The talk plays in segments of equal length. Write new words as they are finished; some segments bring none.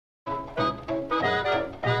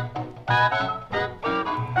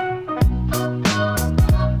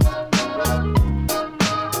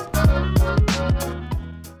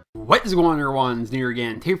What is going on, everyone's Near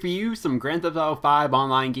again. Here for you, some Grand Theft Auto 5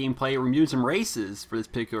 online gameplay. We're doing some races for this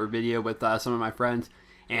particular video with some of my friends.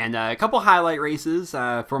 And a couple highlight races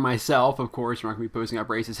for myself, of course. We're not going to be posting up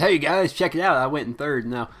races. Hey guys, check it out, I went in third.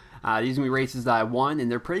 No, these are going to be races that I won,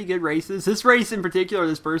 and they're pretty good races. This race in particular,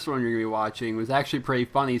 this first one you're going to be watching, was actually pretty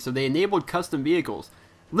funny. So they enabled custom vehicles.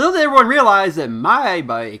 Little did everyone realize that my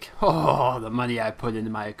bike, oh, the money I put into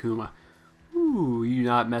my Akuma. Ooh, you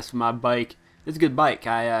not mess with my bike. It's a good bike.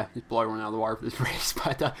 I just blow everyone out of the water for this race.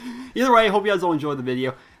 But either way, hope you guys all enjoyed the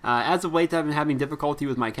video. As of late, I've been having difficulty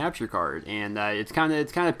with my capture card, and it's kind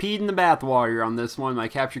of peed in the bathwater on this one. My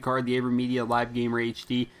capture card, the AverMedia Live Gamer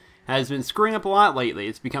HD, has been screwing up a lot lately.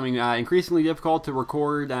 It's becoming increasingly difficult to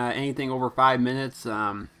record anything over 5 minutes.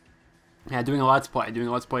 Doing a let's play of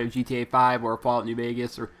GTA 5 or Fallout New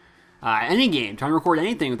Vegas or any game, trying to record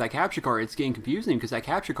anything with that capture card, it's getting confusing because that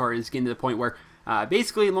capture card is getting to the point where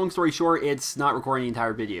basically, long story short, it's not recording the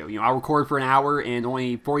entire video. You know, I'll record for an hour and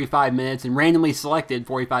only 45 minutes, and randomly selected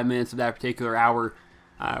 45 minutes of that particular hour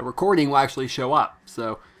recording will actually show up.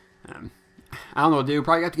 So, I don't know what to do.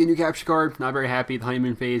 Probably got to get a new capture card. Not very happy. The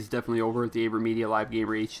honeymoon phase is definitely over at the AverMedia Live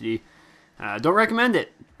Gamer HD. Don't recommend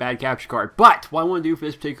it. Bad capture card. But what I want to do for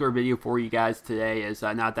this particular video for you guys today is,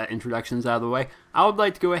 not that introduction's out of the way, I would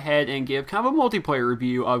like to go ahead and give kind of a multiplayer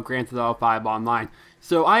review of Grand Theft Auto 5 Online.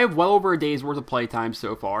 So I have well over a day's worth of playtime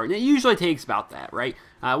so far, and it usually takes about that, right?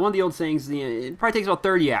 One of the old sayings, it probably takes about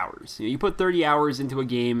 30 hours. You put 30 hours into a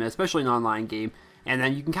game, especially an online game, and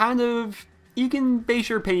then you can base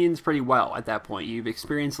your opinions pretty well at that point. You've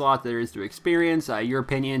experienced a lot there is to experience. Your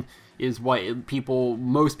opinion is what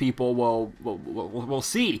most people will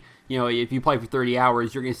see. You know, if you play for 30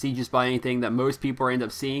 hours, you're going to see just about anything that most people end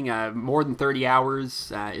up seeing. More than 30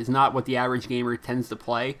 hours is not what the average gamer tends to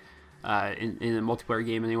play in a multiplayer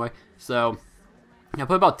game anyway. So I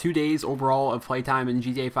put about 2 days overall of playtime in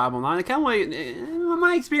GTA 5 Online. I kind of like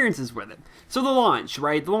my experiences with it. So the launch,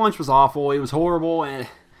 right? The launch was awful. It was horrible, and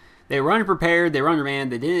they were unprepared. They were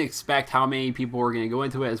undermanned. They didn't expect how many people were going to go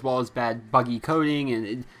into it, as well as bad buggy coding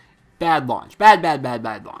and bad launch. Bad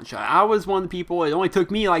launch. I was one of the people, it only took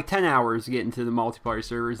me like 10 hours to get into the multiplayer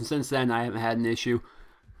servers, and since then I haven't had an issue.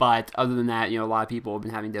 But other than that, you know, a lot of people have been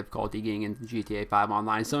having difficulty getting into GTA 5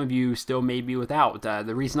 Online. Some of you still may be without.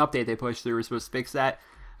 The recent update they pushed through was supposed to fix that.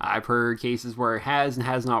 I've heard cases where it has and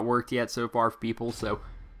has not worked yet so far for people, so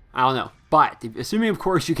I don't know. But assuming, of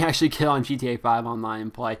course, you can actually get on GTA 5 Online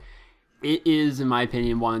and play, it is, in my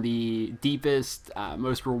opinion, one of the deepest,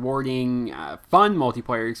 most rewarding, fun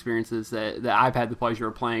multiplayer experiences that I've had the pleasure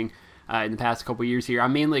of playing in the past couple years here.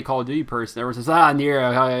 I'm mainly a Call of Duty person. Everyone says,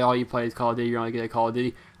 Nero, all you play is Call of Duty, you're only good at Call of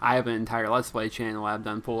Duty. I have an entire Let's Play channel. I've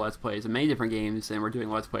done full Let's Plays of many different games, and we're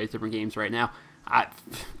doing Let's Plays of different games right now. I've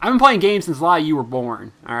been playing games since a lot of you were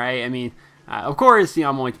born, alright? I mean, of course, you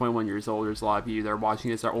know, I'm only 21 years old. There's a lot of you that are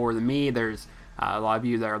watching this that are older than me. There's a lot of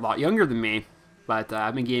you that are a lot younger than me. But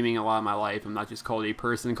I've been gaming a lot of my life. I'm not just a Call of Duty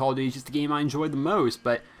person. Call of Duty is just the game I enjoy the most.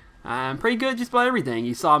 But I'm pretty good at just about everything.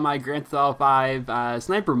 You saw my Grand Theft Auto 5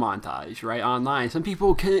 sniper montage, right, online. Some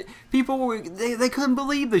people couldn't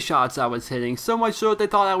believe the shots I was hitting. So much so that they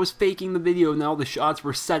thought I was faking the video, and all the shots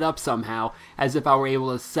were set up somehow, as if I were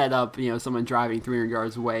able to set up, you know, someone driving 300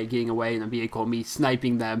 yards away, getting away in a vehicle, me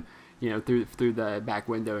sniping them, you know, through the back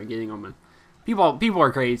window and getting them. People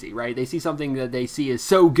are crazy, right? They see something that they see is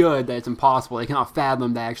so good that it's impossible. They cannot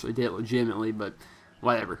fathom they actually did it legitimately, but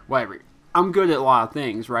whatever. I'm good at a lot of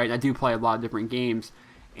things, right? I do play a lot of different games,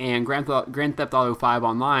 and Grand Theft Auto 5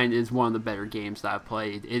 Online is one of the better games that I've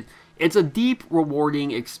played. It's a deep,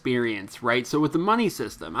 rewarding experience, right? So with the money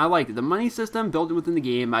system, I like it. The money system built within the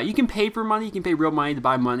game, you can pay for money, you can pay real money to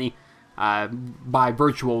buy money, buy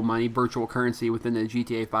virtual money, virtual currency within the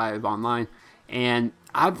GTA 5 Online, and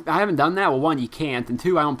I haven't done that. Well, one, you can't, and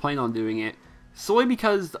two, I don't plan on doing it, solely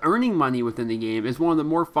because earning money within the game is one of the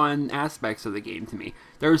more fun aspects of the game to me.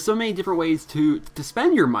 There are so many different ways to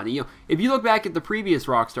spend your money. You know, if you look back at the previous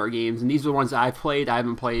Rockstar games, and these are the ones that I've played, I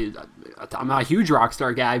haven't played, I'm not a huge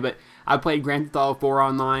Rockstar guy, but I played Grand Theft Auto 4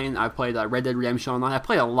 Online, I played Red Dead Redemption Online, I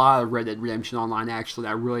played a lot of Red Dead Redemption Online, actually.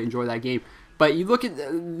 I really enjoy that game. But you look at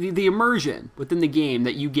the immersion within the game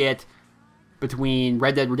that you get between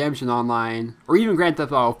Red Dead Redemption Online or even Grand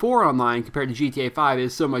Theft Auto 4 Online compared to GTA 5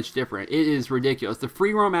 is so much different. It is ridiculous. The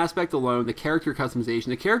free roam aspect alone, the character customization.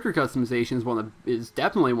 The character customization is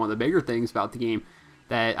definitely one of the bigger things about the game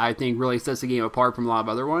that I think really sets the game apart from a lot of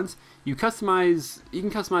other ones. You can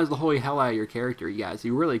customize the holy hell out of your character, you guys.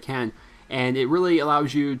 You really can, and it really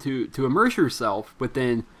allows you to immerse yourself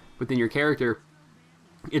within your character.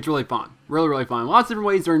 It's really fun, really fun. Lots of different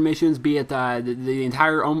ways to earn missions, be it the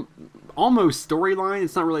entire almost storyline.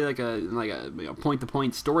 It's not really like a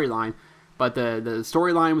point-to-point storyline, but the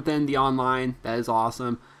storyline within the online, that is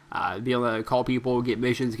awesome. Be able to call people, get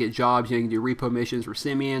missions, get jobs. You can do repo missions for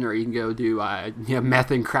Simeon, or you can go do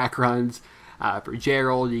meth and crack runs for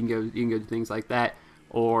Gerald. You can go do things like that,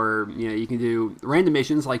 or you can do random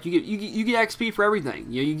missions. Like you get XP for everything.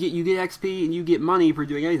 You get XP and you get money for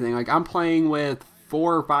doing anything. Like I'm playing with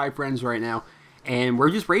 4 or 5 friends right now, and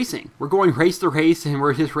we're just racing. We're going race to race, and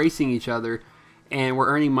we're just racing each other, and we're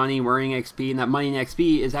earning money, we're earning XP, and that money and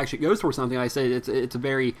XP is actually goes towards something. Like I said, it's a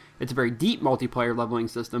very deep multiplayer leveling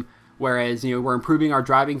system. Whereas we're improving our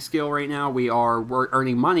driving skill right now. We're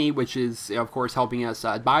earning money, which is of course helping us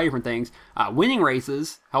buy different things. Winning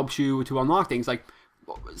races helps you to unlock things. Like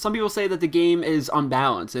some people say that the game is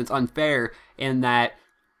unbalanced, it's unfair, and that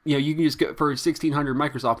you can just go for 1,600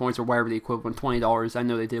 Microsoft points or whatever the equivalent, $20. I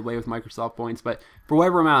know they did away with Microsoft points, but for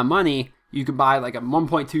whatever amount of money, you can buy like a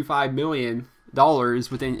 $1.25 million in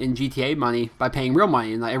GTA money by paying real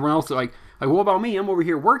money. And everyone else is like, what about me? I'm over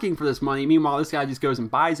here working for this money. Meanwhile, this guy just goes and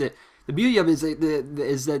buys it. The beauty of it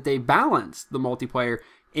is that they balance the multiplayer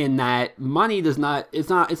in that money does not. It's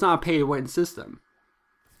not a pay to win system,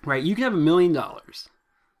 right? You can have $1 million,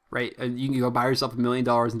 right? You can go buy yourself $1 million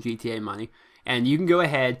in GTA money. And you can go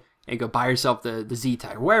ahead and go buy yourself the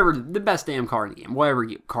Z-Type, whatever, the best damn car in the game, whatever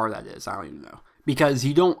car that is, I don't even know. Because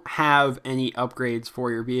you don't have any upgrades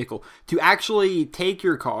for your vehicle. To actually take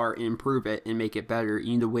your car and improve it and make it better,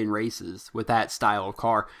 you need to win races with that style of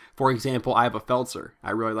car. For example, I have a Feltzer.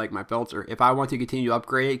 I really like my Feltzer. If I want to continue to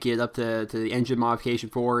upgrade it, get up to the engine modification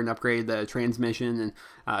 4 and upgrade the transmission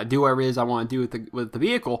and do whatever it is I want to do with the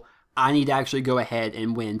vehicle, I need to actually go ahead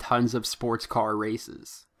and win tons of sports car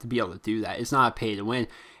races to be able to do that. It's not a pay to win.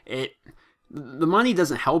 The money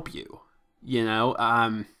doesn't help you, you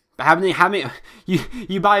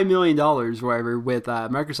buy $1 million or whatever with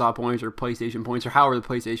Microsoft points or PlayStation points or however the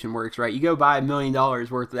PlayStation works, right? You go buy $1 million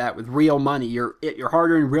worth of that with real money, your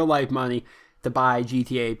hard-earned real life money to buy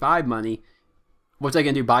GTA 5 money. What's that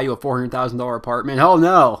gonna do? Buy you a $400,000 apartment? Hell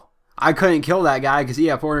no. I couldn't kill that guy because he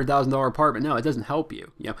had a $400,000 apartment. No, it doesn't help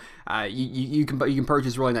you. You can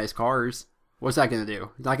purchase really nice cars. What's that going to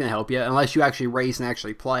do? It's not going to help you unless you actually race and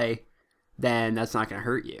actually play. Then that's not going to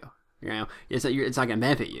hurt you. It's not going to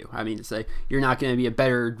benefit you. I mean, to say you're not going to be a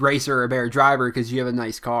better racer or a better driver because you have a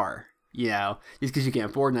nice car. Just because you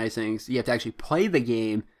can't afford nice things, you have to actually play the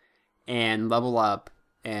game and level up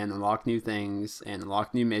and unlock new things and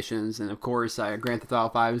unlock new missions. And of course, Grand Theft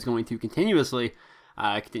Auto 5 is going to continuously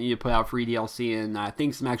continue to put out free DLC, and I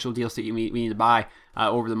think some actual DLC we need to buy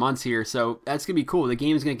over the months here. So that's going to be cool. The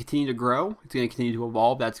game is going to continue to grow. It's going to continue to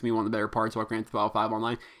evolve. That's going to be one of the better parts about Grand Theft Auto 5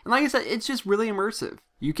 Online. And like I said, it's just really immersive.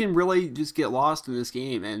 You can really just get lost in this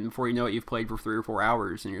game, and before you know it, you've played for 3 or 4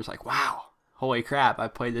 hours, and you're just like, wow, holy crap, I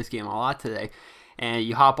played this game a lot today. And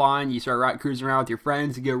you hop on, you start cruising around with your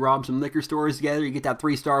friends, you go rob some liquor stores together, you get that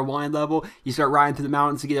 3-star wine level, you start riding through the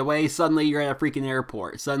mountains to get away, suddenly you're at a freaking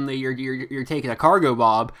airport. Suddenly you're taking a cargo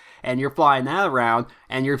bob, and you're flying that around,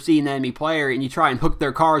 and you're seeing an enemy player, and you try and hook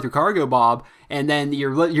their car with your cargo bob, and then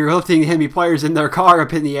you're lifting enemy players in their car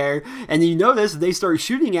up in the air, and you notice they start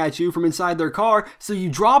shooting at you from inside their car, so you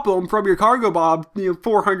drop them from your cargo bob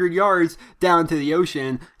 400 yards down to the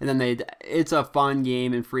ocean, and then it's a fun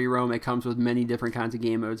game in free roam. It comes with many different kinds of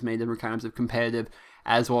game modes, many different kinds of competitive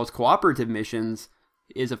as well as cooperative missions.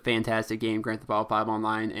 It is a fantastic game, Grand Theft Auto 5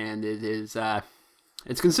 Online, and it is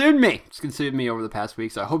it's consumed me. It's consumed me over the past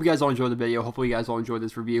week, so I hope you guys all enjoyed the video. Hopefully you guys all enjoyed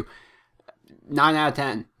this review. 9 out of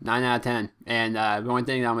 10. 9 out of 10. And the only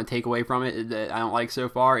thing that I'm going to take away from it that I don't like so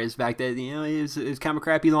far is the fact that, it's kind of a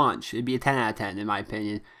crappy launch. It'd be a 10 out of 10, in my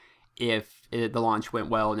opinion, if the launch went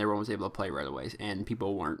well and everyone was able to play right away and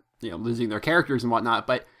people weren't, losing their characters and whatnot.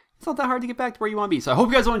 But it's not that hard to get back to where you want to be. So I hope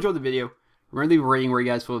you guys all enjoyed the video. Remember to leave a rating where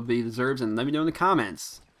you guys feel the video deserves, and let me know in the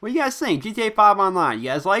comments. What do you guys think? GTA 5 Online. You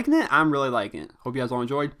guys liking it? I'm really liking it. Hope you guys all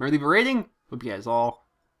enjoyed. Remember to leave a rating. Hope you guys all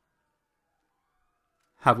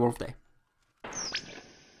have a wonderful day.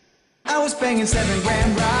 I was banging 7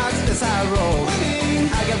 gram rocks, that's how I roll.